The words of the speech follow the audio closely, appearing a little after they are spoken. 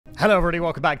Hello everybody,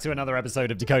 welcome back to another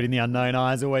episode of Decoding the Unknown.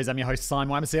 As always, I'm your host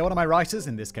Simon Wimsey. One of my writers,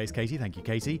 in this case Katie, thank you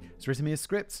Katie, has written me a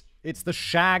script. It's the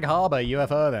Shag Harbour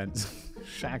UFO event.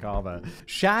 Shag Harbour.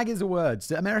 Shag is a word.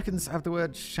 Do Americans have the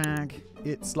word shag?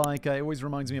 It's like, it always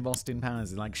reminds me of Austin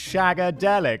Powers. It's like,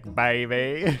 shagadelic,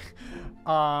 baby.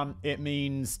 It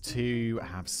means to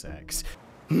have sex.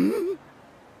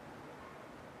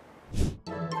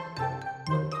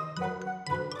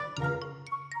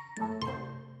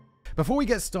 Before we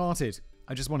get started,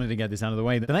 I just wanted to get this out of the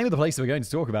way. The name of the place that we're going to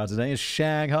talk about today is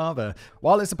Shag Harbour.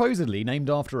 While it's supposedly named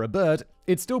after a bird,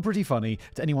 it's still pretty funny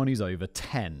to anyone who's over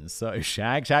 10. So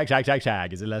shag.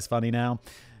 Is it less funny now?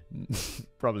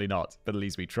 Probably not, but at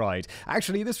least we tried.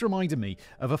 Actually, this reminded me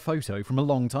of a photo from a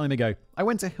long time ago. I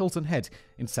went to Hilton Head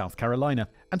in South Carolina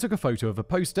and took a photo of a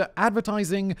poster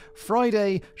advertising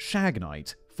Friday Shag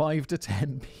Night, 5 to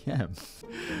 10 p.m.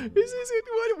 Is this it?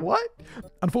 What?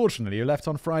 Unfortunately, he left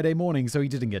on Friday morning, so he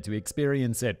didn't get to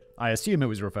experience it. I assume it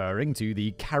was referring to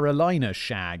the Carolina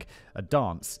Shag, a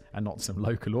dance, and not some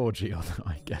local orgy, although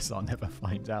I guess I'll never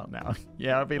find out now.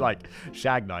 Yeah, I'll be like,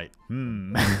 Shag Night.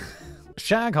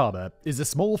 Shag Harbour is a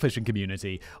small fishing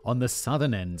community on the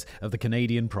southern end of the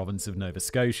Canadian province of Nova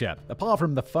Scotia. Apart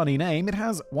from the funny name, it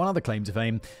has one other claim to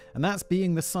fame, and that's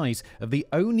being the site of the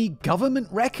only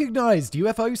government-recognised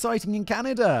UFO sighting in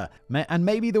Canada, and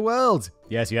maybe the world.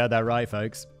 Yes, you heard that right,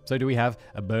 folks. So do we have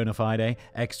a bona fide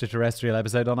extraterrestrial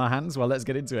episode on our hands? Well, let's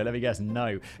get into it. Let me guess,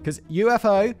 no. Because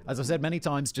UFO, as I've said many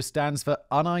times, just stands for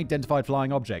Unidentified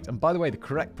Flying Object. And by the way, the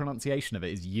correct pronunciation of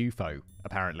it is UFO,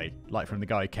 apparently. Like from the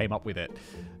guy who came up with it.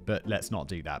 But let's not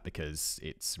do that because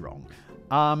it's wrong.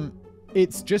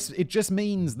 It just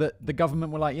means that the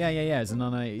government were like, yeah, it's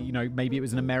maybe it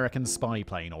was an American spy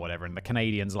plane or whatever, and the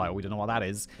Canadians like, we don't know what that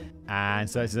is, and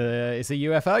so it's a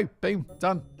UFO. Boom,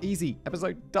 done, easy,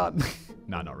 episode done.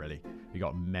 No, not really. We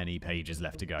got many pages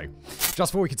left to go.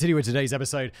 Just before we continue with today's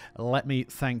episode, let me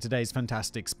thank today's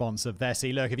fantastic sponsor,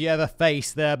 Vessi. Look, if you ever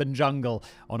face the urban jungle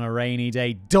on a rainy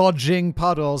day dodging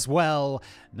puddles, well,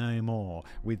 no more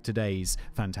with today's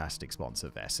fantastic sponsor,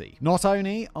 Vessi. Not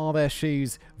only are their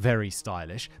shoes very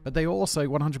stylish, but they are also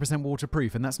 100%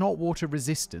 waterproof, and that's not water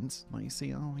resistant. Like you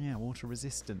see, oh yeah, water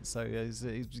resistant, so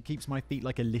it keeps my feet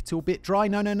like a little bit dry.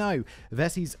 No.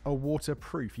 Vessi's are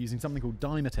waterproof using something called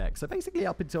Dymatex. So basically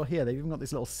up until here, they've even got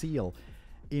this little seal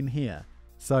in here.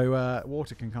 So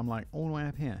water can come like all the way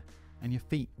up here and your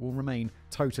feet will remain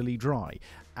totally dry.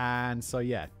 And so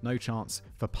yeah, no chance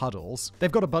for puddles.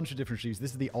 They've got a bunch of different shoes.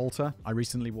 This is the Alta. I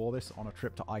recently wore this on a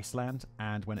trip to Iceland,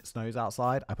 and when it snows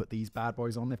outside, I put these bad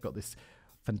boys on. They've got this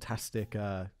fantastic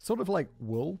sort of like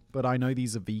wool, but I know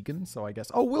these are vegan, so I guess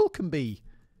wool can be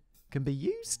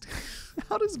used?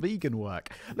 How does vegan work?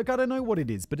 Look, I don't know what it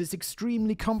is, but it's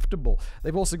extremely comfortable.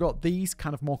 They've also got these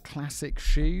kind of more classic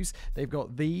shoes. They've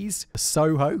got these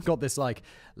Soho, got this like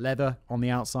leather on the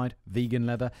outside, vegan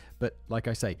leather, but like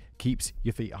I say, keeps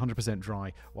your feet 100%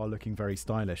 dry while looking very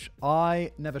stylish.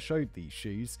 I never showed these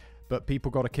shoes, but people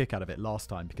got a kick out of it last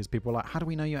time because people were like, how do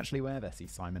we know you actually wear Vessi,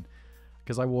 Simon?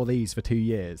 Because I wore these for 2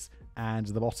 years and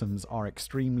the bottoms are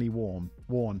extremely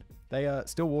worn. They are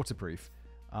still waterproof.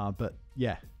 But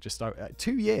yeah, just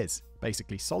 2 years,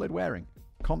 basically, solid wearing,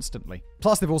 constantly.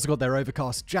 Plus, they've also got their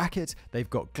overcast jacket, they've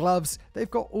got gloves, they've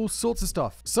got all sorts of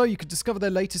stuff. So you can discover their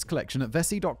latest collection at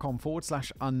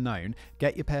vessi.com/unknown,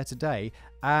 get your pair today,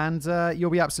 and you'll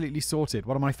be absolutely sorted.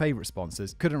 One of my favorite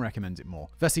sponsors, couldn't recommend it more.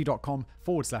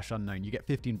 vessi.com/unknown, you get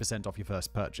 15% off your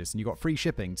first purchase, and you got free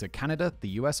shipping to Canada, the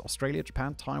US, Australia,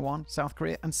 Japan, Taiwan, South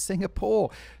Korea, and Singapore.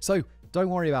 So don't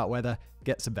worry about weather,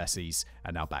 get some Vessis,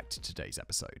 and now back to today's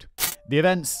episode. The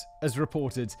events as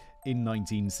reported in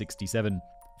 1967.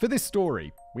 For this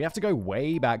story, we have to go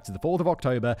way back to the 4th of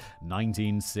October,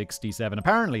 1967.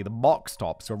 Apparently, the Box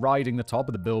Tops were riding the top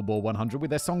of the Billboard 100 with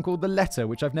their song called The Letter,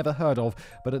 which I've never heard of,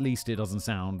 but at least it doesn't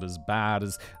sound as bad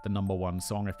as the #1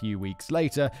 song a few weeks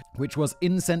later, which was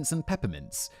Incense and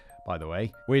Peppermints, by the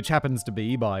way, which happens to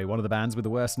be by one of the bands with the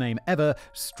worst name ever,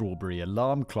 Strawberry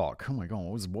Alarm Clock. Oh my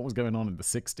god, what was going on in the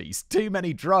 60s? Too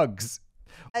many drugs.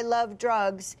 I love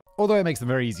drugs. Although it makes them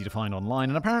very easy to find online,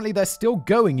 and apparently they're still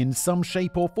going in some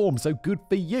shape or form, so good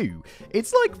for you.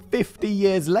 It's like 50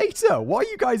 years later. Why are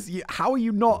you guys, how are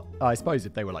you not? I suppose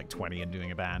if they were like 20 and doing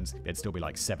a band, they'd still be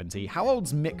like 70. How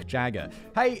old's Mick Jagger?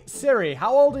 Hey, Siri,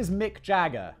 how old is Mick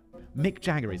Jagger? Mick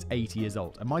Jagger is 80 years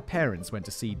old, and my parents went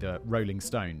to see the Rolling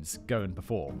Stones go and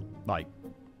perform, like,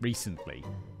 recently.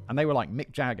 And they were like,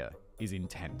 Mick Jagger is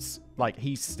intense. Like,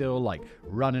 he's still, like,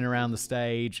 running around the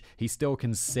stage. He still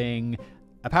can sing.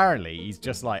 Apparently, he's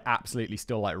just, like, absolutely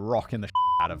still, like, rocking the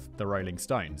out of the Rolling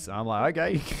Stones. I'm like,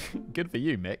 okay, good for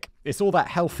you, Mick. It's all that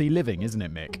healthy living, isn't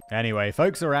it, Mick? Anyway,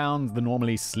 folks around the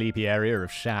normally sleepy area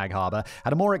of Shag Harbour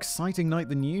had a more exciting night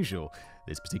than usual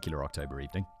this particular October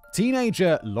evening.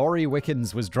 Teenager Laurie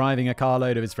Wickens was driving a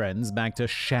carload of his friends back to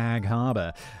Shag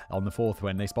Harbour on the 4th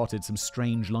when they spotted some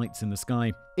strange lights in the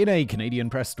sky. In a Canadian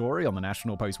press story on the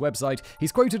National Post website,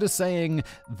 he's quoted as saying,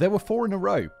 "There were 4 in a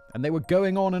row, and they were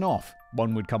going on and off.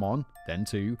 One would come on, then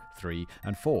 2, 3,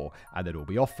 and 4, and they'd all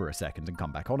be off for a second and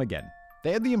come back on again."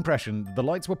 They had the impression that the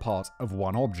lights were part of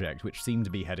one object, which seemed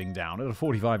to be heading down at a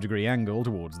 45-degree angle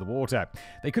towards the water.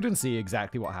 They couldn't see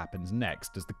exactly what happened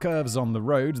next, as the curves on the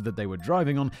road that they were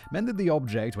driving on meant that the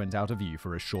object went out of view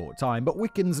for a short time, but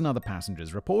Wickens and other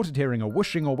passengers reported hearing a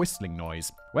whooshing or whistling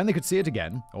noise. When they could see it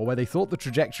again, or where they thought the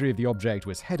trajectory of the object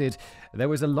was headed, there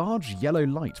was a large yellow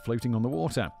light floating on the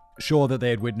water. Sure that they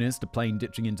had witnessed a plane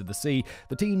ditching into the sea,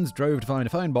 the teens drove to find a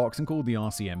phone box and called the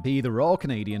RCMP, the Royal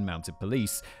Canadian Mounted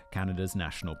Police, Canada's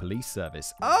National Police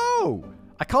Service. Oh!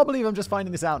 I can't believe I'm just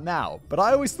finding this out now, but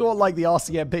I always thought like the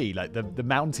RCMP, like the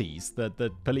Mounties, the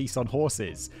police on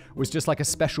horses, was just like a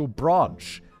special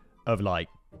branch of like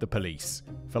the police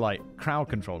for like crowd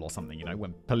control or something, you know,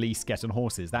 when police get on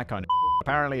horses, that kind of.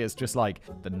 Apparently it's just like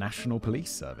the National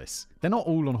Police Service. They're not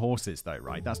all on horses though,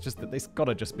 right? That's just that, it's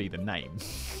gotta just be the name.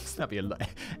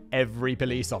 Every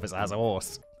police officer has a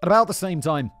horse. At about the same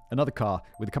time, another car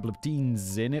with a couple of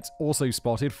teens in it also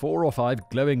spotted 4 or 5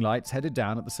 glowing lights headed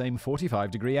down at the same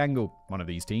 45-degree angle. One of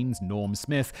these teens, Norm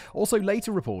Smith, also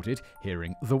later reported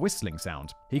hearing the whistling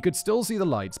sound. He could still see the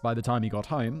lights by the time he got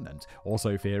home, and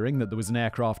also fearing that there was an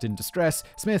aircraft in distress,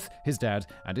 Smith, his dad,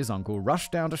 and his uncle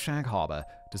rushed down to Shag Harbour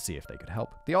to see if they could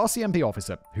help. The RCMP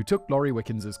officer who took Laurie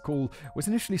Wickens' call was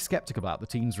initially skeptical about the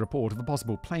teen's report of a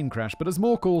possible plane crash, but as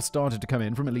more calls started to come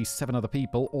in from at least 7 other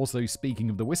people also speaking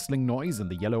of the whistling noise and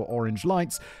the yellow-orange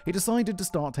lights, he decided to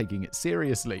start taking it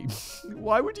seriously.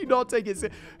 Why would you not take it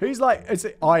seriously? Who's like, as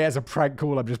a prank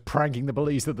call, I'm just pranking the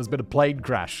police that there's been a plane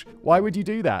crash. Why would you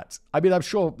do that? I mean, I'm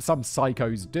sure some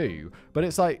psychos do, but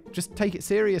it's like, just take it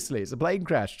seriously. It's a plane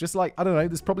crash. Just like, I don't know,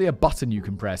 there's probably a button you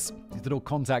can press that'll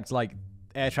contact like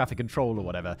air traffic control or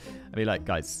whatever. I mean, like,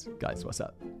 guys, what's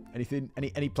up?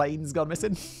 Any planes gone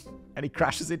missing? Any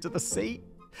crashes into the sea?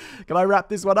 Can I wrap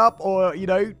this one up or,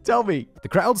 tell me? The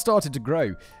crowd started to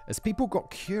grow as people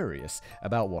got curious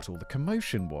about what all the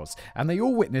commotion was, and they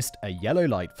all witnessed a yellow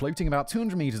light floating about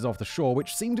 200 meters off the shore,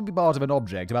 which seemed to be part of an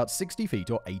object about 60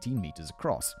 feet or 18 meters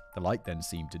across. The light then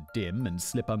seemed to dim and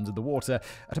slip under the water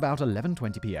at about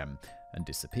 11:20 p.m. and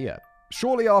disappear.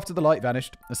 Shortly after the light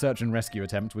vanished, a search and rescue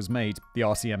attempt was made. The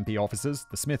RCMP officers,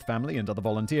 the Smith family, and other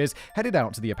volunteers headed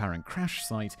out to the apparent crash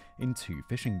site in 2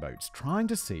 fishing boats, trying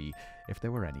to see if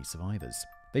there were any survivors.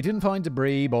 They didn't find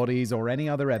debris, bodies, or any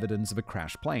other evidence of a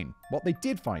crashed plane. What they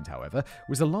did find, however,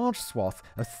 was a large swath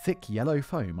of thick yellow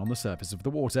foam on the surface of the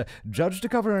water, judged to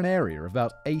cover an area of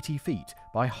about 80 feet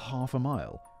by half a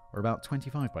mile, or about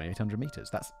 25 by 800 meters.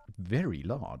 That's very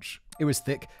large. It was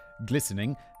thick,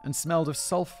 glistening, and smelled of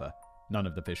sulfur. None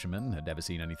of the fishermen had ever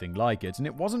seen anything like it, and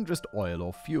it wasn't just oil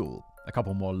or fuel. A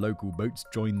couple more local boats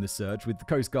joined the search, with the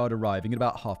Coast Guard arriving at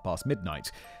about midnight.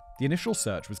 The initial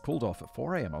search was called off at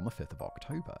 4 a.m. on the 5th of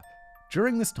October.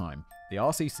 During this time, the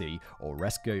RCC, or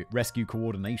Rescue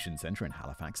Coordination Center in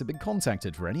Halifax, had been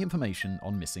contacted for any information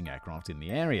on missing aircraft in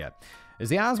the area. As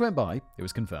the hours went by, it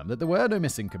was confirmed that there were no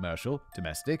missing commercial,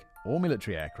 domestic, or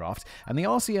military aircraft, and the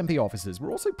RCMP officers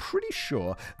were also pretty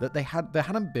sure that there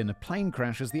hadn't been a plane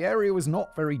crash, as the area was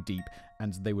not very deep,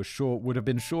 and they would have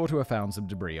been sure to have found some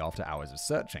debris after hours of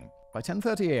searching. By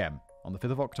 10:30 a.m., on the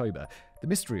 5th of October, the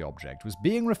mystery object was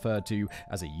being referred to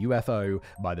as a UFO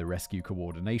by the Rescue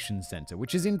Coordination Center,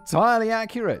 which is entirely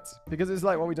accurate, because it's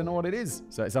like, well, we don't know what it is,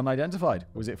 so it's unidentified.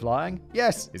 Was it flying?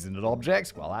 Yes. Isn't it an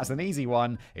object? Well, that's an easy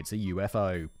one. It's a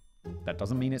UFO. That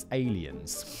doesn't mean it's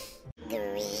aliens.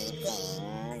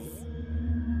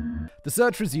 The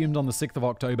search resumed on the 6th of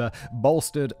October,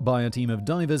 bolstered by a team of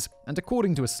divers, and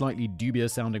according to a slightly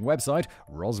dubious-sounding website,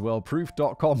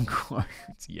 RoswellProof.com, quote,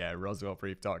 yeah,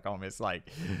 RoswellProof.com, it's like,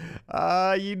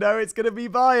 it's going to be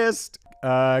biased.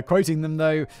 Quoting them,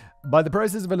 though, by the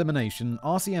process of elimination,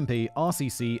 RCMP,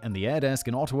 RCC, and the Air Desk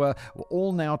in Ottawa were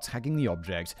all now tagging the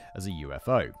object as a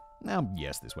UFO. Now,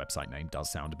 yes, this website name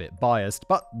does sound a bit biased,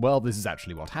 but, well, this is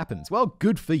actually what happens. Well,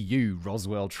 good for you,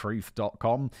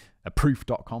 RoswellTruth.com.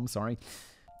 Proof.com, sorry.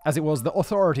 As it was the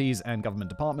authorities and government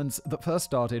departments that first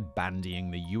started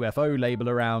bandying the UFO label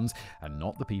around, and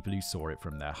not the people who saw it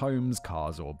from their homes,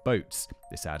 cars, or boats.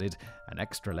 This added an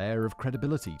extra layer of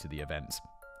credibility to the event.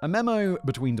 A memo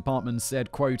between departments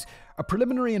said, quote, "A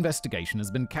preliminary investigation has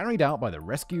been carried out by the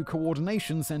Rescue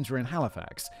Coordination Center in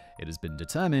Halifax. It has been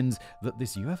determined that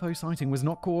this UFO sighting was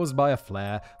not caused by a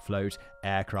flare, float,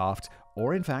 aircraft,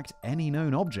 or in fact any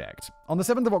known object." On the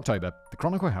 7th of October, the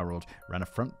Chronicle Herald ran a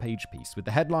front page piece with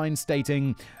the headline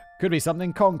stating, "Could be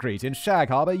something concrete in Shag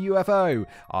Harbour UFO.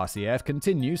 RCF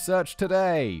continues search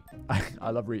today."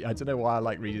 I love reading. I don't know why I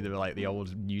like reading the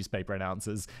old newspaper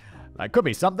announcers. Like, "Could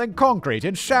be something concrete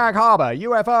in Shag Harbour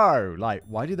UFO." Like,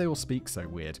 why do they all speak so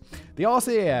weird? The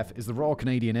RCAF is the Royal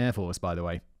Canadian Air Force, by the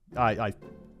way.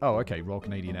 Oh, okay, Royal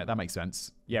Canadian Air. That makes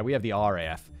sense. Yeah, we have the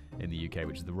RAF in the UK,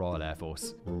 which is the Royal Air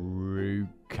Force.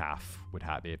 RUCAF would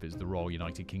have it if it's the Royal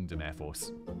United Kingdom Air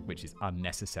Force, which is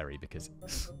unnecessary because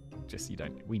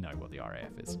we know what the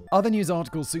RAF is. Other news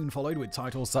articles soon followed with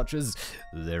titles such as,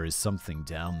 "There is something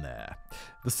down there."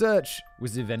 The search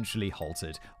was eventually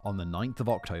halted on the 9th of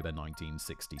October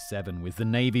 1967, with the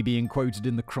Navy being quoted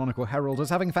in the Chronicle Herald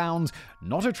as having found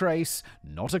not a trace,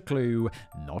 not a clue,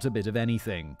 not a bit of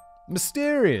anything.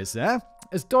 Mysterious, eh?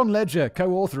 As Don Ledger,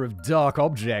 co-author of Dark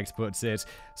Object, puts it,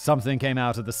 something came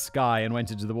out of the sky and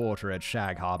went into the water at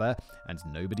Shag Harbour, and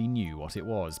nobody knew what it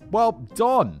was. Well,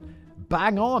 Don,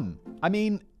 bang on. I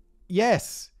mean,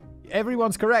 yes,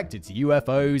 everyone's correct. It's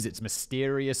UFOs, it's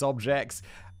mysterious objects,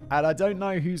 and I don't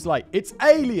know who's like, it's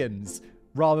aliens,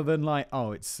 rather than like,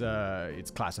 oh, it's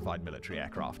classified military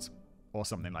aircraft. Or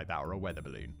something like that, or a weather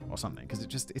balloon, or something, because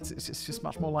it's just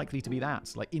much more likely to be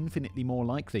that, like infinitely more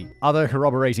likely. Other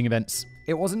corroborating events.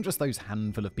 It wasn't just those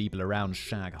handful of people around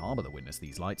Shag Harbour that witnessed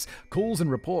these lights. Calls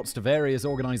and reports to various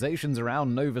organisations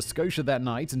around Nova Scotia that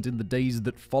night and in the days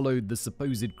that followed the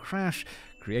supposed crash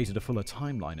created a fuller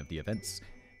timeline of the events.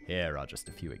 Here are just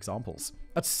a few examples.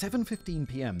 At 7:15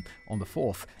 p.m. on the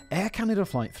 4th, Air Canada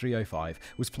Flight 305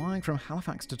 was flying from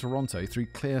Halifax to Toronto through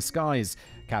clear skies.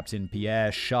 Captain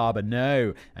Pierre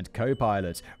Charbonneau and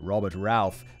co-pilot Robert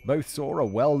Ralph both saw a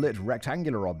well-lit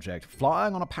rectangular object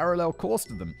flying on a parallel course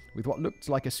to them, with what looked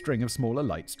like a string of smaller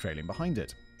lights trailing behind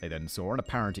it. They then saw an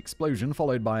apparent explosion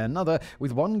followed by another,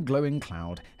 with one glowing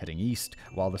cloud heading east,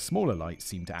 while the smaller lights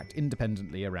seemed to act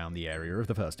independently around the area of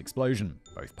the first explosion.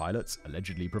 Both pilots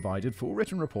allegedly provided full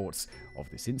written reports of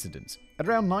this incident. At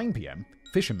around 9 p.m,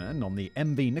 fishermen on the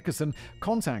MV Nickerson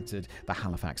contacted the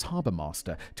Halifax harbour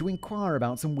master to inquire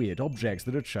about some weird objects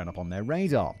that had shown up on their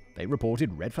radar. They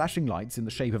reported red flashing lights in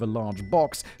the shape of a large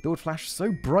box that would flash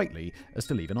so brightly as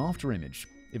to leave an afterimage.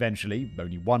 Eventually,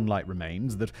 only one light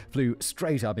remained that flew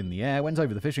straight up in the air, went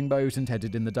over the fishing boat, and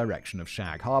headed in the direction of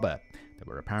Shag Harbour. There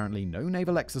were apparently no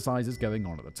naval exercises going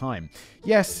on at the time.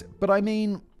 Yes, but I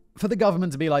mean, for the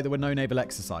government to be like there were no naval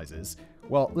exercises,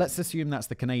 well, let's assume that's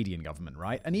the Canadian government,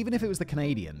 right? And even if it was the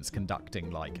Canadians conducting,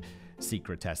 like,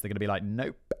 secret tests, they're going to be like,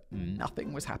 nope,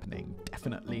 nothing was happening.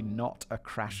 Definitely not a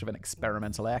crash of an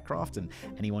experimental aircraft, and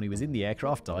anyone who was in the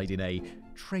aircraft died in a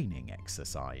training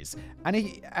exercise.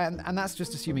 And that's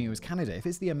just assuming it was Canada. If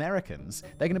it's the Americans,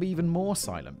 they're going to be even more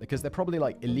silent, because they're probably,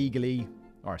 like, illegally,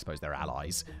 or I suppose they're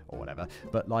allies, or whatever,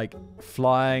 but, like,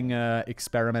 flying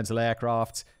experimental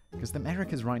aircraft, because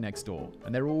America's right next door,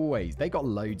 and they got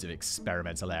loads of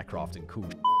experimental aircraft and cool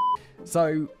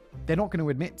so they're not going to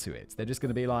admit to it. They're just going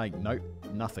to be like, nope,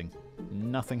 nothing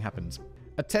happened.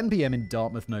 At 10 p.m. in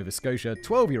Dartmouth, Nova Scotia,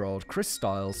 12-year-old Chris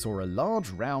Stiles saw a large,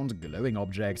 round, glowing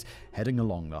object heading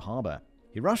along the harbour.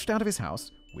 He rushed out of his house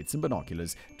with some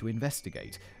binoculars to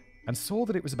investigate, and saw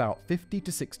that it was about 50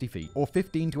 to 60 feet, or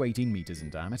 15 to 18 meters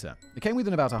in diameter. It came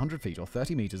within about 100 feet or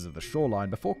 30 meters of the shoreline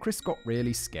before Chris got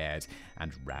really scared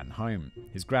and ran home.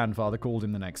 His grandfather called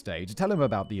him the next day to tell him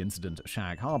about the incident at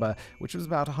Shag Harbour, which was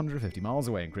about 150 miles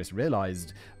away, and Chris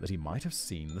realized that he might have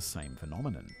seen the same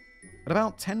phenomenon. At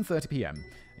about 10:30 p.m.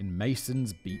 in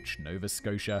Masons Beach, Nova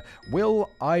Scotia, Will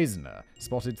Eisner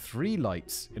spotted 3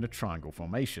 lights in a triangle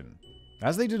formation.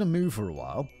 As they didn't move for a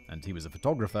while, and he was a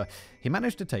photographer, he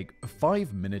managed to take a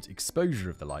 5-minute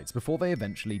exposure of the lights before they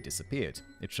eventually disappeared.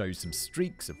 It shows some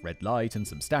streaks of red light and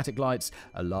some static lights,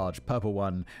 a large purple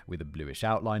one with a bluish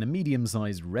outline, a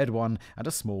medium-sized red one, and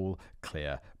a small,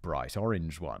 clear, bright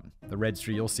orange one. The red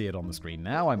streak, you'll see it on the screen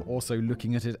now. I'm also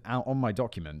looking at it out on my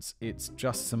documents. It's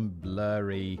just some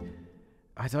blurry...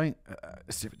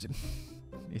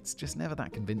 It's just never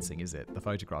that convincing, is it? The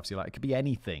photographs, you're like, it could be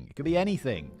anything. It could be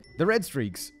anything. The red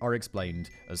streaks are explained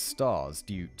as stars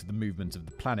due to the movement of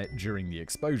the planet during the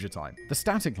exposure time. The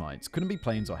static lights couldn't be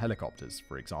planes or helicopters,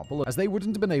 for example, as they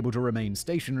wouldn't have been able to remain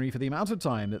stationary for the amount of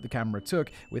time that the camera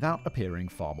took without appearing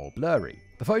far more blurry.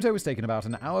 The photo was taken about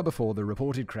an hour before the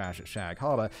reported crash at Shag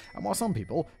Harbour, and while some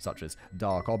people, such as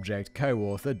Dark Object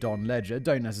co-author Don Ledger,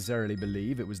 don't necessarily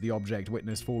believe it was the object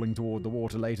witnessed falling toward the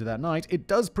water later that night, it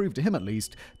does prove to him at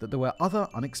least that there were other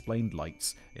unexplained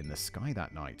lights in the sky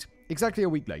that night. Exactly a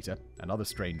week later, another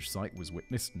strange sight was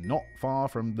witnessed not far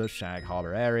from the Shag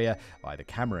Harbour area by the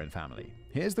Cameron family.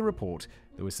 Here's the report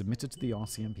that was submitted to the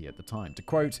RCMP at the time. To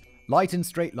quote, "Light in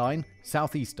straight line,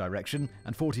 southeast direction,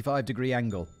 and 45-degree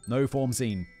angle. No form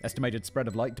seen. Estimated spread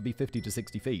of light to be 50 to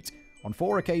 60 feet. On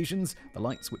 4 occasions, the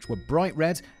lights, which were bright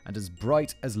red and as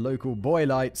bright as local boy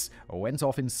lights, went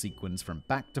off in sequence from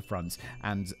back to front,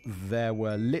 and there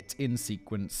were lit in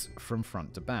sequence from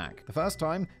front to back. The first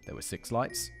time, there were 6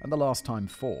 lights, and the last time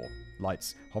 4.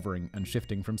 Lights hovering and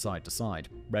shifting from side to side.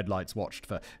 Red lights watched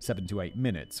for 7 to 8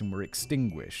 minutes and were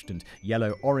extinguished, and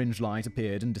yellow-orange light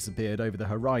appeared and disappeared over the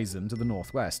horizon to the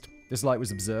northwest. This light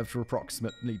was observed for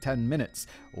approximately 10 minutes.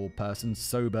 All persons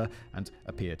sober and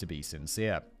appear to be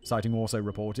sincere. Sighting also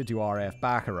reported to RAF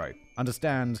Bacaro.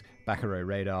 Understand, Bacaro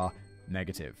radar,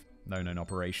 negative. No known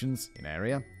operations in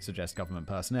area. Suggest government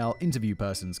personnel interview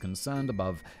persons concerned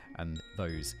above and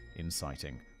those in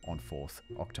sighting on 4th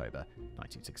October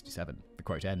 1967. The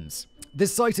quote ends.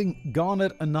 This sighting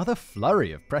garnered another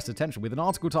flurry of press attention with an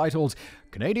article titled,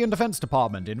 "Canadian Defence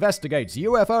Department Investigates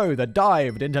UFO that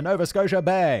Dived into Nova Scotia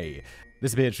Bay."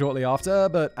 This appeared shortly after,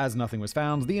 but as nothing was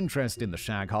found, the interest in the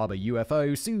Shag Harbour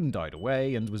UFO soon died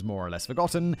away and was more or less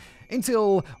forgotten,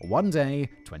 until one day,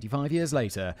 25 years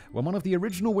later, when one of the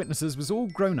original witnesses was all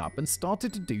grown up and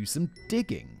started to do some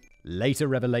digging. Later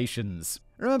revelations.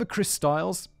 Remember Chris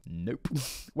Stiles? Nope.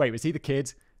 Wait, was he the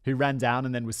kid who ran down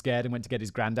and then was scared and went to get his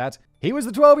granddad? He was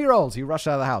the 12-year-old who rushed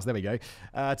out of the house, there we go,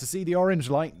 to see the orange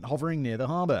light hovering near the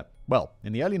harbour. Well,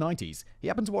 in the early 90s, he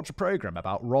happened to watch a program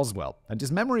about Roswell, and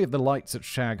his memory of the lights at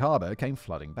Shag Harbour came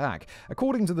flooding back.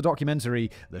 According to the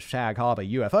documentary The Shag Harbour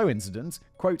UFO Incident,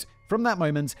 quote, "From that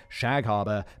moment, Shag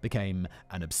Harbour became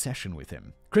an obsession with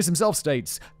him." Chris himself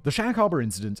states, "The Shag Harbour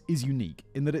incident is unique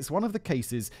in that it's one of the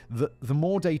cases that the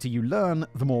more data you learn,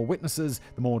 the more witnesses,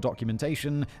 the more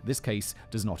documentation, this case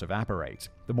does not evaporate.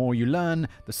 The more you learn,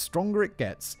 the stronger it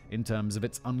gets in terms of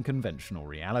its unconventional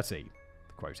reality."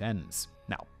 The quote ends.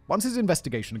 Now, once his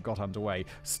investigation had got underway,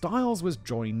 Stiles was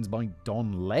joined by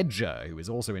Don Ledger, who was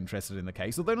also interested in the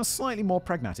case, although in a slightly more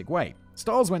pragmatic way.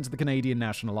 Stiles went to the Canadian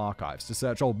National Archives to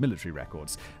search old military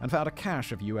records and found a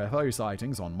cache of UFO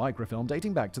sightings on microfilm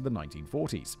dating back to the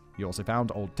 1940s. He also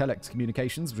found old telex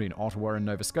communications between Ottawa and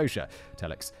Nova Scotia,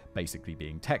 telex basically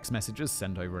being text messages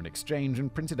sent over an exchange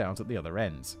and printed out at the other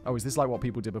ends. Oh, is this like what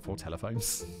people did before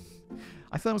telephones?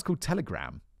 I thought it was called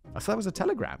telegram. I thought it was a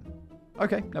telegram.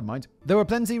 Okay, never mind. There were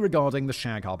plenty regarding the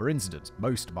Shag Harbour incident,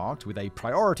 most marked with a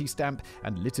priority stamp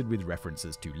and littered with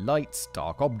references to lights,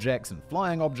 dark objects, and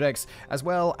flying objects, as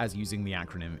well as using the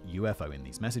acronym UFO in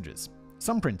these messages.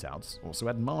 Some printouts also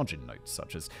had margin notes,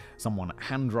 such as someone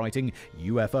handwriting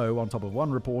UFO on top of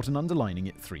one report and underlining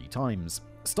it 3 times.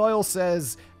 Stiles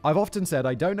says, "I've often said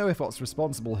I don't know if what's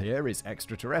responsible here is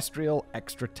extraterrestrial,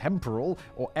 extratemporal,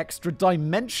 or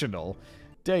extra-dimensional."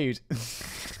 Dude.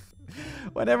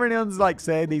 Whenever anyone's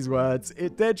saying these words,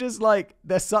 they're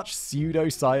such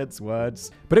pseudoscience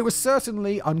words. But it was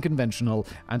certainly unconventional,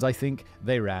 and I think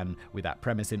they ran with that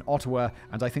premise in Ottawa,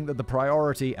 and I think that the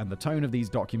priority and the tone of these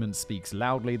documents speaks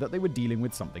loudly that they were dealing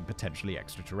with something potentially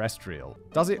extraterrestrial.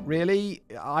 Does it really?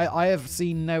 I have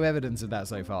seen no evidence of that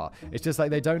so far. It's just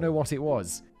they don't know what it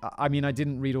was. I mean, I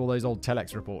didn't read all those old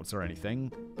telex reports or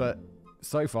anything, but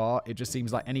so far, it just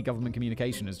seems like any government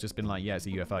communication has just been yeah, it's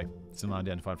a UFO. It's an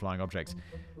unidentified flying object.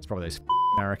 It's probably those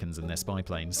Americans and their spy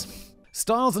planes.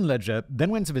 Stiles and Ledger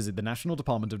then went to visit the National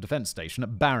Department of Defence station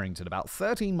at Barrington, about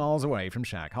 13 miles away from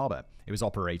Shag Harbour. It was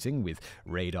operating with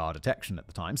radar detection at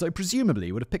the time, so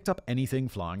presumably would have picked up anything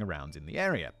flying around in the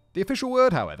area. The official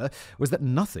word, however, was that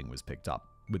nothing was picked up.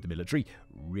 Would the military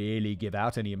really give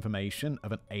out any information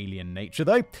of an alien nature,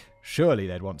 though? Surely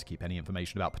they'd want to keep any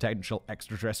information about potential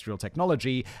extraterrestrial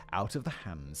technology out of the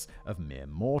hands of mere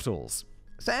mortals.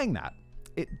 Saying that,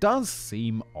 it does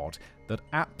seem odd that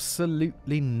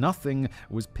absolutely nothing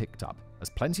was picked up, as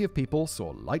plenty of people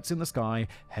saw lights in the sky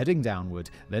heading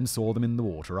downward, then saw them in the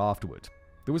water afterward.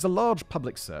 There was a large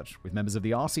public search, with members of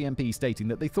the RCMP stating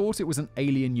that they thought it was an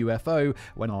alien UFO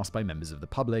when asked by members of the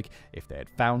public if they had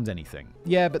found anything.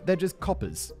 Yeah, but they're just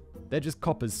coppers. They're just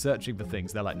coppers searching for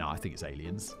things. They're no, I think it's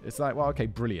aliens. It's well, okay,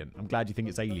 brilliant. I'm glad you think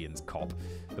it's aliens, cop.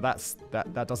 But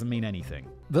that doesn't mean anything.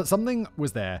 That something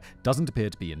was there doesn't appear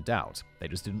to be in doubt. They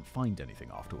just didn't find anything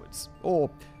afterwards.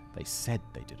 Or they said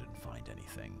they didn't find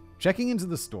anything. Checking into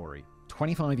the story,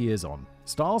 25 years on,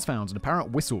 Stiles found an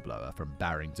apparent whistleblower from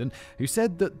Barrington who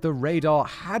said that the radar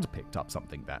had picked up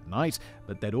something that night,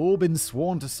 but they'd all been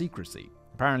sworn to secrecy.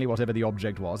 Apparently, whatever the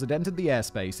object was had entered the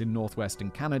airspace in northwestern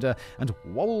Canada and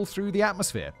wobbled through the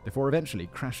atmosphere before eventually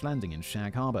crash landing in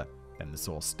Shag Harbour. Then the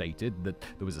source stated that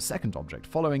there was a second object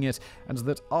following it, and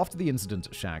that after the incident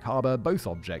at Shag Harbour, both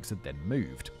objects had then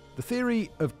moved. The theory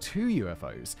of two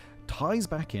UFOs ties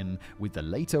back in with the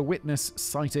later witness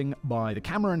sighting by the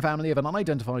Cameron family of an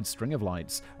unidentified string of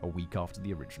lights a week after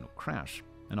the original crash.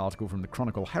 An article from the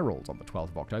Chronicle Herald on the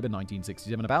 12th of October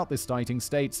 1967 about this sighting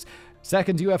states,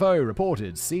 second UFO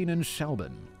reported seen in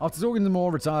Shelburne. After talking to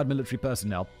more retired military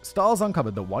personnel, Stiles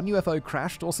uncovered that one UFO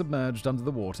crashed or submerged under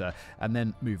the water and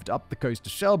then moved up the coast to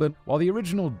Shelburne while the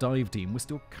original dive team was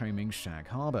still combing Shag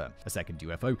Harbour. A second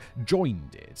UFO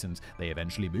joined it, and they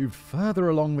eventually moved further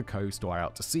along the coast or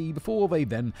out to sea before they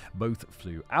then both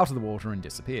flew out of the water and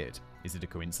disappeared. Is it a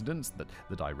coincidence that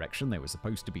the direction they were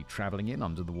supposed to be traveling in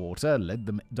under the water led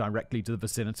them directly to the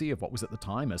vicinity of what was at the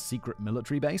time a secret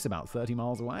military base about 30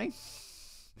 miles away?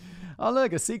 Oh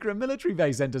look, a secret military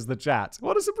base enters the chat.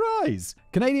 What a surprise!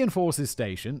 Canadian Forces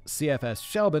Station, CFS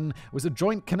Shelburne, was a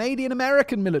joint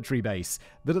Canadian-American military base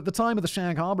that at the time of the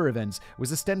Shag Harbour events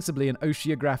was ostensibly an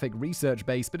oceanographic research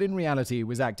base, but in reality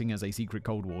was acting as a secret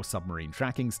Cold War submarine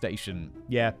tracking station.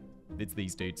 Yeah, it's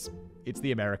these dudes. It's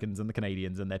the Americans and the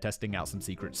Canadians, and they're testing out some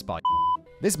secret spy.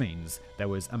 This means there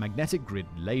was a magnetic grid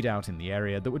laid out in the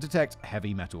area that would detect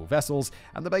heavy metal vessels,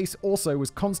 and the base also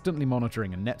was constantly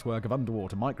monitoring a network of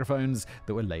underwater microphones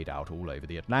that were laid out all over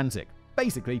the Atlantic.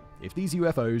 Basically, if these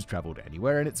UFOs traveled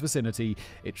anywhere in its vicinity,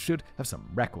 it should have some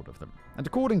record of them. And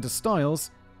according to Stiles,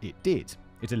 it did.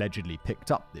 It allegedly picked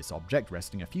up this object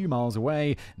resting a few miles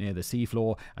away near the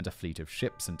seafloor, and a fleet of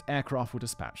ships and aircraft were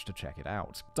dispatched to check it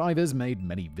out. Divers made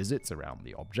many visits around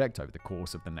the object over the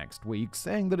course of the next week,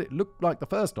 saying that it looked like the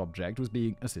first object was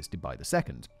being assisted by the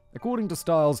second. According to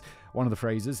Stiles, one of the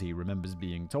phrases he remembers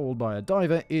being told by a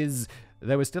diver is,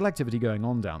 there was still activity going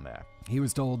on down there. He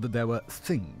was told that there were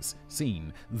things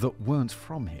seen that weren't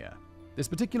from here. This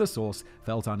particular source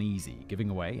felt uneasy giving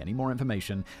away any more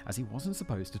information, as he wasn't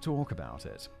supposed to talk about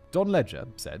it. Don Ledger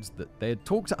said that they had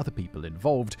talked to other people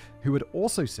involved who had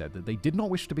also said that they did not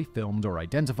wish to be filmed or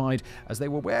identified, as they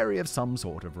were wary of some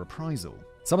sort of reprisal.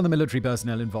 Some of the military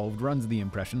personnel involved were under the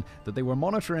impression that they were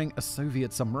monitoring a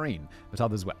Soviet submarine, but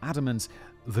others were adamant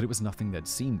that it was nothing they'd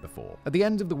seen before. At the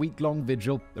end of the week-long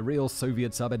vigil, the real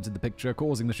Soviet sub entered the picture,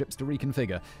 causing the ships to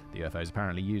reconfigure. The UFOs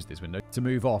apparently used this window to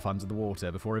move off under the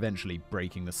water before eventually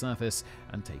breaking the surface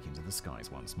and taking to the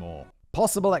skies once more.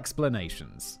 Possible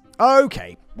explanations.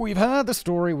 Okay, we've heard the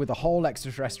story with the whole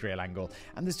extraterrestrial angle,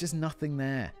 and there's just nothing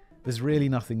there. There's really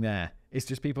nothing there. It's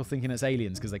just people thinking it's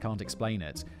aliens because they can't explain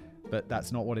it. But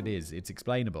that's not what it is. It's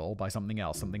explainable by something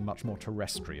else, something much more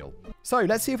terrestrial. So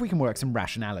let's see if we can work some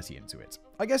rationality into it.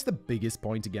 I guess the biggest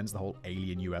point against the whole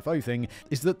alien UFO thing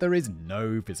is that there is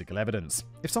no physical evidence.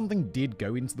 If something did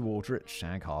go into the water at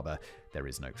Shag Harbour, there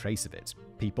is no trace of it.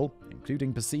 People,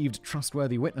 including perceived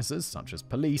trustworthy witnesses such as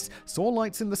police, saw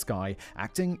lights in the sky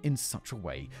acting in such a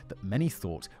way that many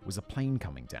thought was a plane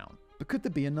coming down. But could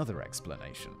there be another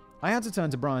explanation? I had to turn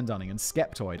to Brian Dunning and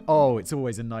Skeptoid. Oh, it's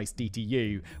always a nice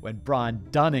DTU when Brian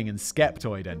Dunning and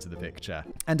Skeptoid enter the picture.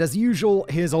 And as usual,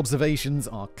 his observations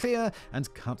are clear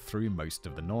and cut through most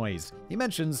of the noise. He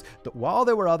mentions that while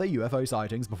there were other UFO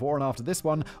sightings before and after this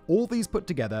one, all these put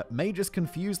together may just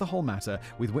confuse the whole matter,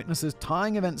 with witnesses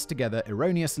tying events together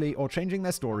erroneously or changing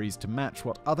their stories to match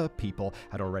what other people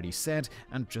had already said,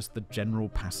 and just the general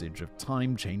passage of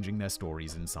time changing their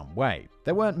stories in some way.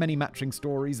 There weren't many matching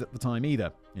stories at the time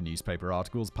either. In newspaper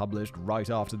articles published right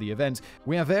after the event,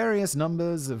 we have various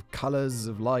numbers of colors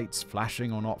of lights,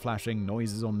 flashing or not flashing,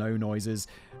 noises or no noises.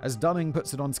 As Dunning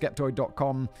puts it on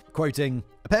Skeptoid.com, quoting,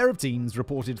 "A pair of teens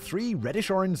reported 3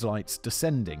 reddish-orange lights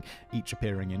descending, each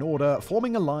appearing in order,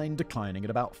 forming a line declining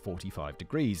at about 45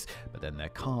 degrees, but then their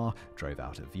car drove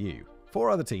out of view. 4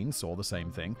 other teens saw the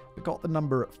same thing, but got the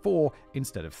number 4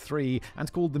 instead of 3 and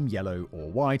called them yellow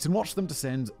or white and watched them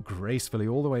descend gracefully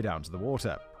all the way down to the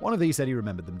water. One of these said he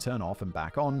remembered them turn off and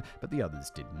back on, but the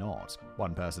others did not.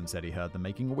 One person said he heard them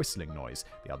making a whistling noise,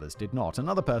 the others did not.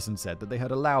 Another person said that they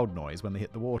heard a loud noise when they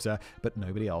hit the water, but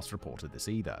nobody else reported this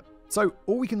either." So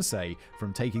all we can say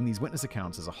from taking these witness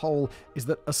accounts as a whole is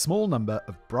that a small number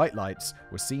of bright lights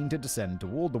were seen to descend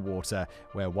toward the water,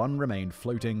 where one remained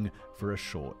floating for a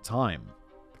short time.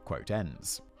 The quote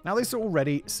ends. Now, this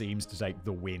already seems to take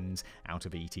the wind out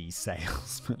of E.T.'s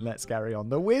sails, but let's carry on.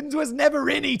 The wind was never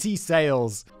in E.T.'s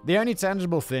sails! The only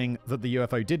tangible thing that the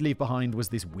UFO did leave behind was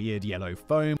this weird yellow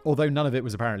foam, although none of it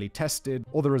was apparently tested,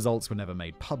 or the results were never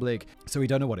made public, so we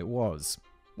don't know what it was.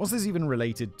 Was this even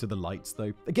related to the lights,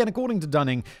 though? Again, according to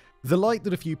Dunning, the light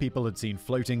that a few people had seen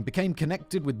floating became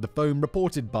connected with the foam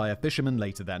reported by a fisherman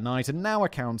later that night, and now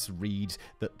accounts read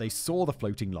that they saw the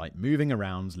floating light moving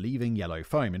around, leaving yellow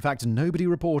foam. In fact, nobody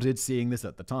reported seeing this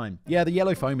at the time. Yeah, the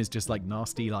yellow foam is just like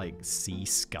nasty, like, sea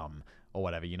scum or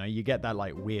whatever, you know? You get that,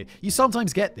 like, weird... You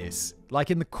sometimes get this, like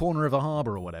in the corner of a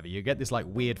harbour or whatever. You get this, like,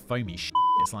 weird foamy shit.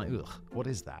 It's like, ugh, what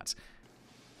is that?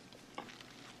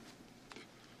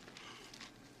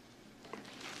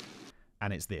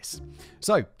 And it's this.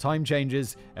 So, time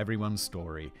changes, everyone's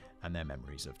story, and their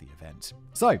memories of the event.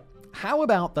 So, how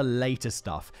about the later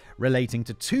stuff relating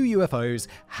to 2 UFOs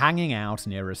hanging out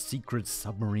near a secret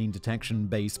submarine detection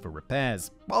base for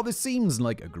repairs? While this seems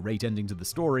like a great ending to the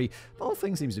story, the whole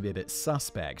thing seems to be a bit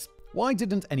suspect. Why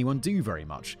didn't anyone do very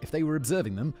much if they were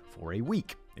observing them for a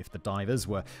week? If the divers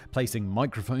were placing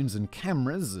microphones and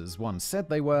cameras, as one said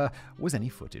they were, was any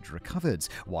footage recovered?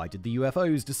 Why did the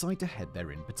UFOs decide to head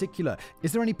there in particular?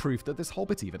 Is there any proof that this whole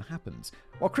bit even happened?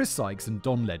 While Chris Sykes and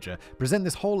Don Ledger present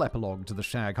this whole epilogue to the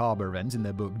Shag Harbour event in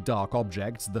their book Dark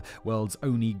Objects, the world's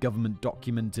only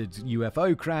government-documented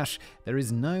UFO crash, there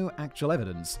is no actual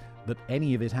evidence that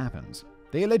any of it happened.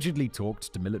 They allegedly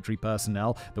talked to military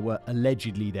personnel that were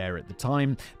allegedly there at the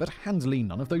time, but handily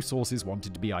none of those sources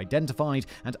wanted to be identified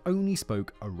and only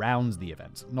spoke around the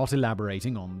event, not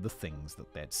elaborating on the things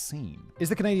that they'd seen. Is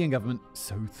the Canadian government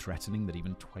so threatening that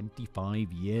even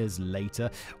 25 years later,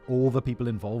 all the people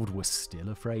involved were still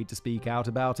afraid to speak out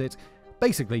about it?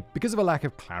 Basically, because of a lack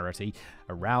of clarity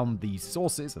around these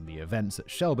sources and the events at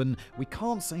Shelburne, we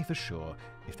can't say for sure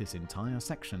if this entire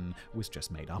section was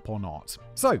just made up or not.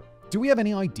 So, do we have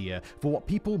any idea for what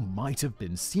people might have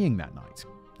been seeing that night?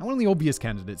 And one of the obvious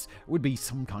candidates would be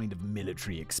some kind of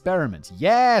military experiment.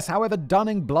 Yes, however,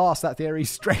 Dunning blasts that theory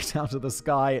straight out of the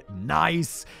sky.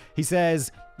 Nice! He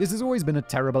says, this has always been a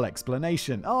terrible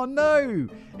explanation. Oh no!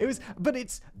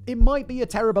 It might be a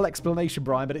terrible explanation,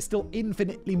 Brian, but it's still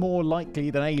infinitely more likely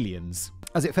than aliens,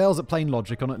 as it fails at plain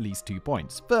logic on at least 2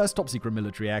 points. First, top-secret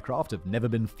military aircraft have never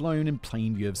been flown in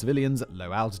plain view of civilians at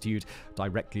low altitude,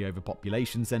 directly over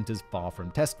population centers far from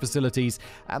test facilities,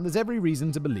 and there's every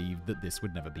reason to believe that this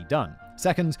would never be done.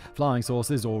 Second, flying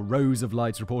sources or rows of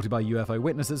lights reported by UFO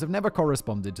witnesses have never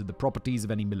corresponded to the properties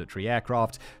of any military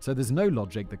aircraft, so there's no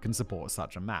logic that can support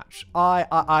such a match.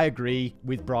 I agree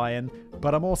with Brian,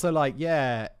 but I'm also like,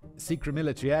 yeah, secret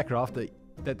military aircraft,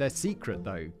 that they're secret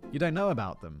though. You don't know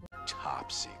about them.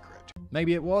 Top secret.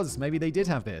 Maybe it was. Maybe they did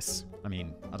have this. I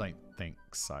mean, I don't think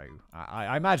so.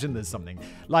 I imagine there's something.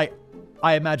 Like,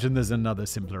 I imagine there's another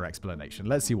simpler explanation.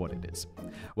 Let's see what it is.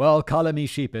 Well, color me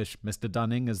sheepish, Mr.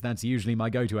 Dunning, as that's usually my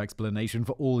go-to explanation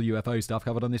for all UFO stuff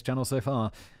covered on this channel so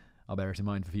far. I'll bear it in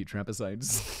mind for future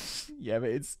episodes. Yeah, but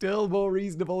it's still more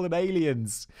reasonable than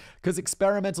aliens, because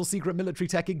experimental secret military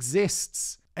tech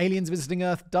exists. Aliens visiting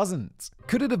Earth doesn't.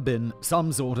 Could it have been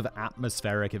some sort of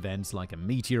atmospheric event like a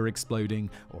meteor exploding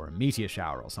or a meteor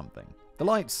shower or something? The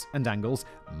lights and angles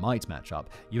might match up,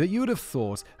 but you would have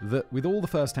thought that with all the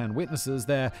first-hand witnesses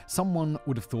there, someone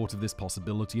would have thought of this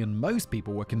possibility, and most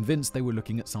people were convinced they were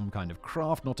looking at some kind of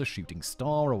craft, not a shooting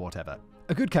star or whatever.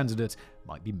 A good candidate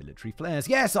might be military flares.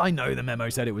 Yes, I know the memo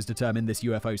said it was determined this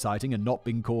UFO sighting had not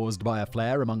been caused by a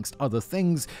flare, amongst other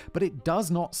things, but it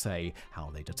does not say how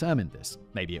they determined this.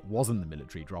 Maybe it wasn't the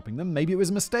military dropping them, maybe it was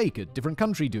a mistake, a different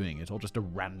country doing it, or just a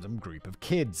random group of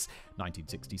kids.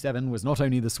 1967 was not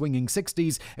only the swinging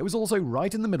 60s, it was also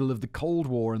right in the middle of the Cold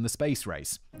War and the space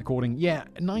race.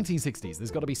 1960s,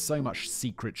 there's got to be so much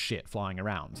secret shit flying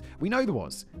around. We know there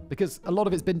was, because a lot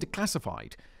of it's been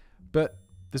declassified. But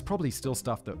there's probably still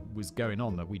stuff that was going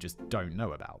on that we just don't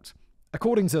know about.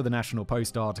 According to the National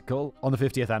Post article, on the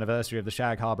 50th anniversary of the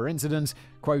Shag Harbour incident,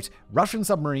 quote, Russian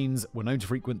submarines were known to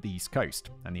frequent the East Coast,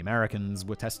 and the Americans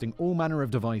were testing all manner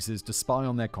of devices to spy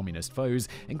on their communist foes,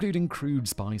 including crude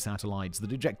spy satellites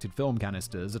that ejected film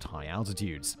canisters at high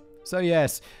altitudes. So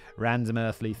yes, random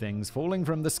earthly things falling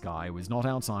from the sky was not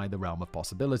outside the realm of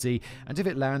possibility, and if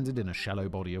it landed in a shallow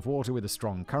body of water with a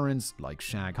strong current, like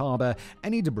Shag Harbour,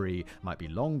 any debris might be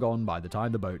long gone by the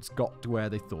time the boats got to where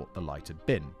they thought the light had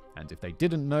been. And if they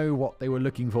didn't know what they were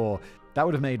looking for, that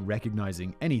would have made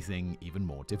recognizing anything even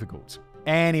more difficult.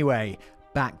 Anyway,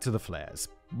 back to the flares.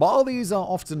 While these are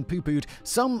often poo-pooed,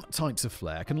 some types of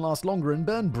flare can last longer and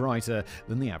burn brighter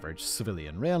than the average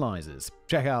civilian realizes.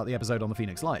 Check out the episode on the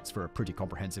Phoenix Lights for a pretty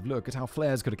comprehensive look at how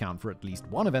flares could account for at least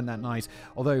one event that night,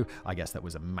 although I guess that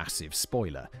was a massive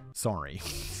spoiler. Sorry.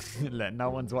 No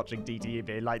one's watching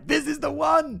TTV like, this is the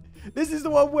one! This is the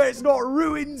one where it's not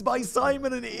ruined by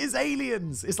Simon and it is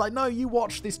aliens! It's like, no, you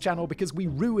watch this channel because we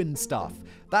ruin stuff.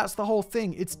 That's the whole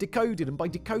thing. It's decoded, and by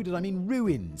decoded I mean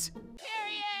ruined.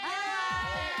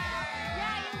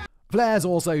 Flares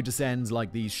also descend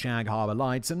like these Shag Harbour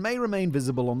lights and may remain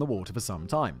visible on the water for some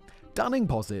time. Dunning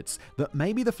posits that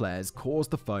maybe the flares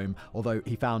caused the foam, although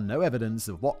he found no evidence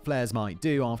of what flares might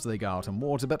do after they go out on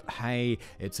water, but hey,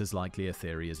 it's as likely a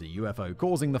theory as a UFO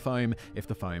causing the foam if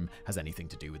the foam has anything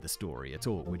to do with the story at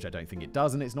all, which I don't think it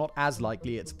does, and it's not as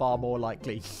likely, it's far more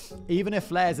likely. Even if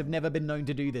flares have never been known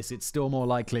to do this, it's still more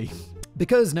likely.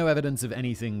 Because no evidence of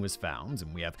anything was found,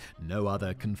 and we have no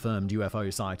other confirmed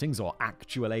UFO sightings or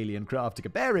actual alien craft to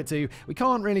compare it to, we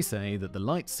can't really say that the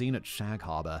lights seen at Shag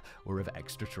Harbour were of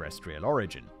extraterrestrial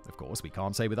origin. Of course, we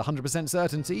can't say with 100%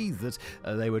 certainty that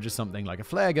they were just something like a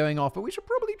flare going off, but we should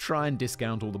probably try and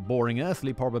discount all the boring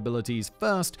earthly probabilities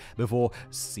first before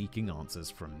seeking answers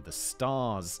from the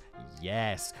stars.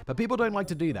 Yes, but people don't like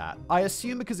to do that. I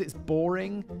assume because it's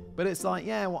boring, but it's like,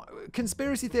 yeah, well,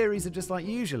 conspiracy theories are just like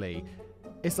usually.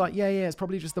 It's like, yeah, it's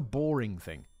probably just the boring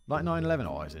thing. Like 9/11,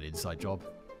 oh, it's an inside job.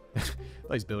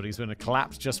 Those buildings were going to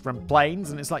collapse just from planes,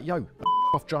 and it's like, yo,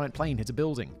 a off giant plane hit a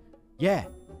building. Yeah,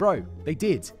 bro, they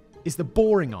did. Is the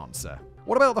boring answer.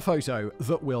 What about the photo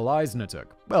that Will Eisner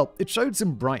took? Well, it showed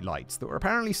some bright lights that were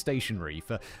apparently stationary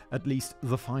for at least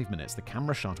the 5 minutes the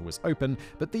camera shutter was open,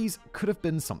 but these could have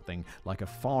been something like a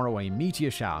faraway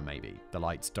meteor shower maybe. The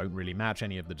lights don't really match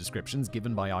any of the descriptions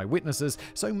given by eyewitnesses,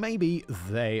 so maybe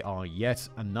they are yet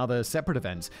another separate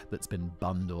event that's been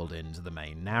bundled into the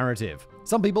main narrative.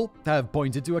 Some people have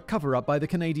pointed to a cover-up by the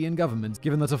Canadian government,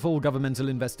 given that a full governmental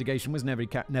investigation was never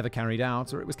carried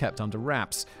out or it was kept under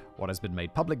wraps. What has been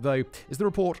made public, though, is the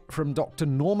report from Dr.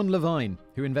 Norman Levine,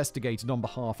 who investigated on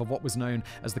behalf of what was known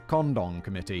as the Condon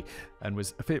Committee, and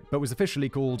was officially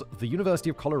called the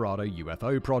University of Colorado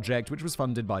UFO Project, which was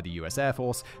funded by the U.S. Air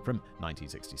Force from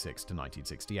 1966 to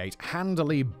 1968,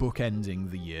 handily bookending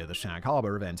the year the Shag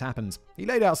Harbour event happened. He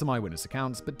laid out some eyewitness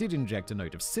accounts, but did inject a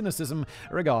note of cynicism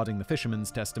regarding the fisherman's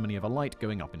testimony of a light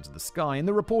going up into the sky. In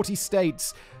the report, he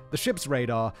states, the ship's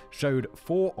radar showed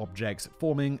 4 objects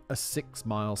forming a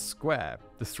 6-mile square.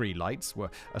 The 3 lights were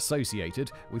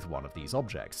associated with one of these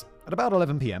objects. At about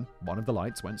 11 p.m., one of the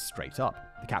lights went straight up.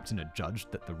 The captain had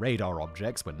judged that the radar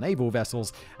objects were naval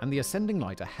vessels and the ascending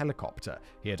light a helicopter.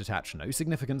 He had attached no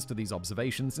significance to these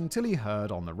observations until he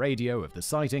heard on the radio of the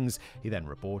sightings. He then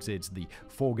reported the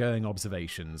foregoing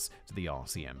observations to the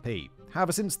RCMP.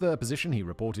 However, since the position he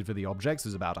reported for the objects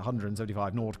was about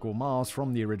 175 nautical miles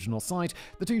from the original site,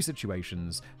 the two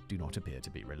situations do not appear to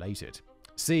be related.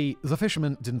 See, the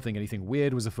fisherman didn't think anything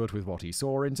weird was afoot with what he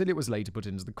saw until it was later put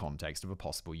into the context of a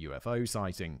possible UFO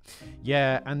sighting.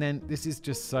 Yeah, and then this is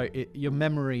just so... your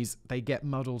memories, they get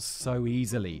muddled so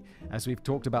easily, as we've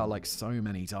talked about like so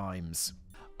many times.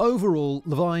 Overall,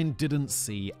 Levine didn't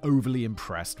seem overly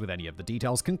impressed with any of the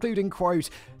details, concluding, quote,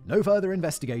 no further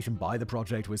investigation by the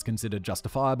project was considered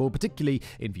justifiable, particularly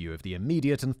in view of the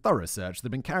immediate and thorough search that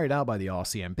had been carried out by the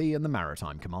RCMP and the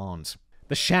Maritime Command.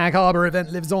 The Shag Harbour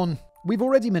event lives on. We've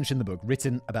already mentioned the book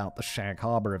written about the Shag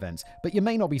Harbour event, but you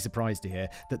may not be surprised to hear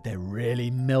that they're really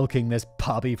milking this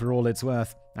puppy for all it's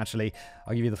worth. Actually,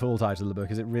 I'll give you the full title of the book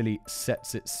as it really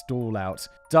sets its stall out.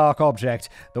 Dark Object,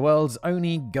 the world's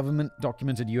only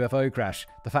government-documented UFO crash.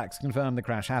 The facts confirm the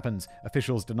crash happened.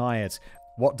 Officials deny it.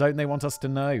 What don't they want us to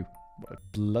know? What a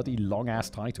bloody long-ass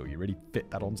title. You really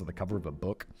fit that onto the cover of a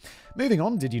book. Moving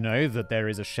on, did you know that there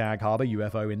is a Shag Harbour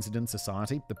UFO Incident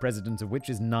Society, the president of which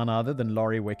is none other than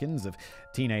Laurie Wickens, a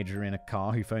teenager in a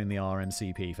car who phoned the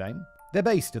RMCP fame? They're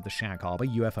based at the Shag Harbour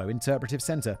UFO Interpretive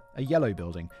Centre, a yellow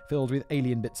building filled with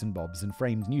alien bits and bobs and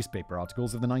framed newspaper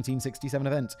articles of the 1967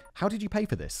 event. How did you pay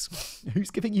for this?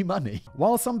 Who's giving you money?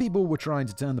 While some people were trying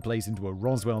to turn the place into a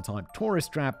Roswell-type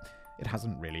tourist trap, it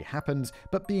hasn't really happened,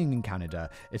 but being in Canada,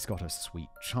 it's got a sweet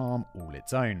charm all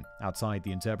its own. Outside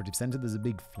the Interpretive Centre, there's a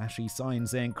big flashy sign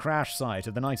saying crash site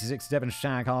of the 1967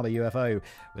 Shag Harbour UFO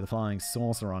with a flying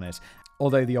saucer on it.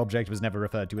 Although the object was never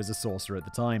referred to as a saucer at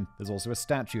the time, there's also a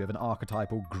statue of an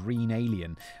archetypal green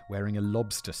alien wearing a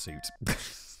lobster suit.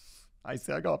 I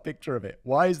got a picture of it.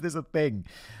 Why is this a thing?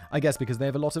 I guess because they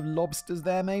have a lot of lobsters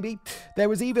there, maybe? There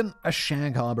was even a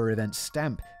Shag Harbour event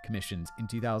stamp commissioned in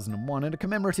 2001 and a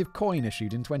commemorative coin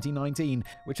issued in 2019,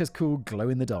 which has cool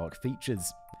glow-in-the-dark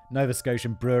features. Nova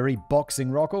Scotian brewery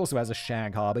Boxing Rock also has a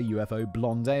Shag Harbour UFO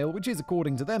blonde ale, which is,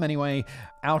 according to them anyway,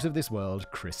 out of this world,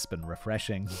 crisp and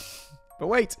refreshing. But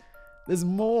wait, there's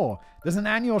more. There's an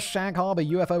annual Shag Harbour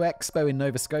UFO Expo in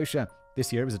Nova Scotia.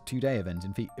 This year it was a 2-day event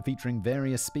featuring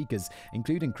various speakers,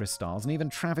 including Chris Stiles and even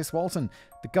Travis Walton,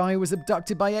 the guy who was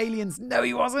abducted by aliens. No,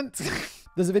 he wasn't!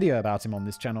 There's a video about him on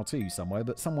this channel too somewhere,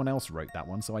 but someone else wrote that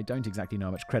one, so I don't exactly know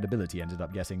how much credibility he ended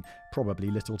up getting. Probably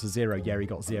little to zero. Yeah, he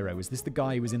got 0. Is this the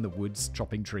guy who was in the woods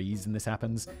chopping trees and this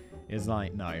happens? It's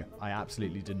like, no, I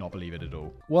absolutely did not believe it at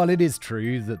all. While it is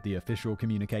true that the official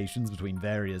communications between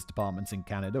various departments in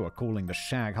Canada are calling the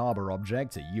Shag Harbour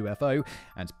object a UFO,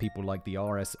 and people like the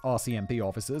RCMP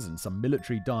officers and some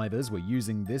military divers were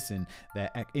using this in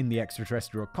the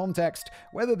extraterrestrial context,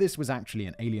 whether this was actually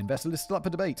an alien vessel is still up for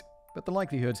debate. But the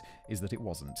likelihood is that it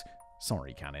wasn't.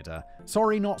 Sorry, Canada.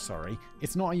 Sorry, not sorry.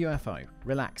 It's not a UFO.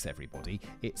 Relax, everybody.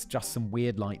 It's just some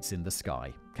weird lights in the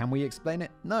sky. Can we explain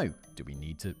it? No. Do we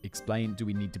need to explain? Do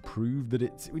we need to prove that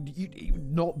it's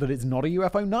not a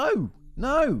UFO? No.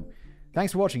 No.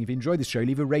 Thanks for watching. If you enjoyed this show,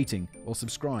 leave a rating or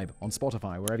subscribe on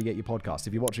Spotify, wherever you get your podcasts.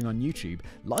 If you're watching on YouTube,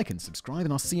 like and subscribe,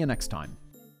 and I'll see you next time.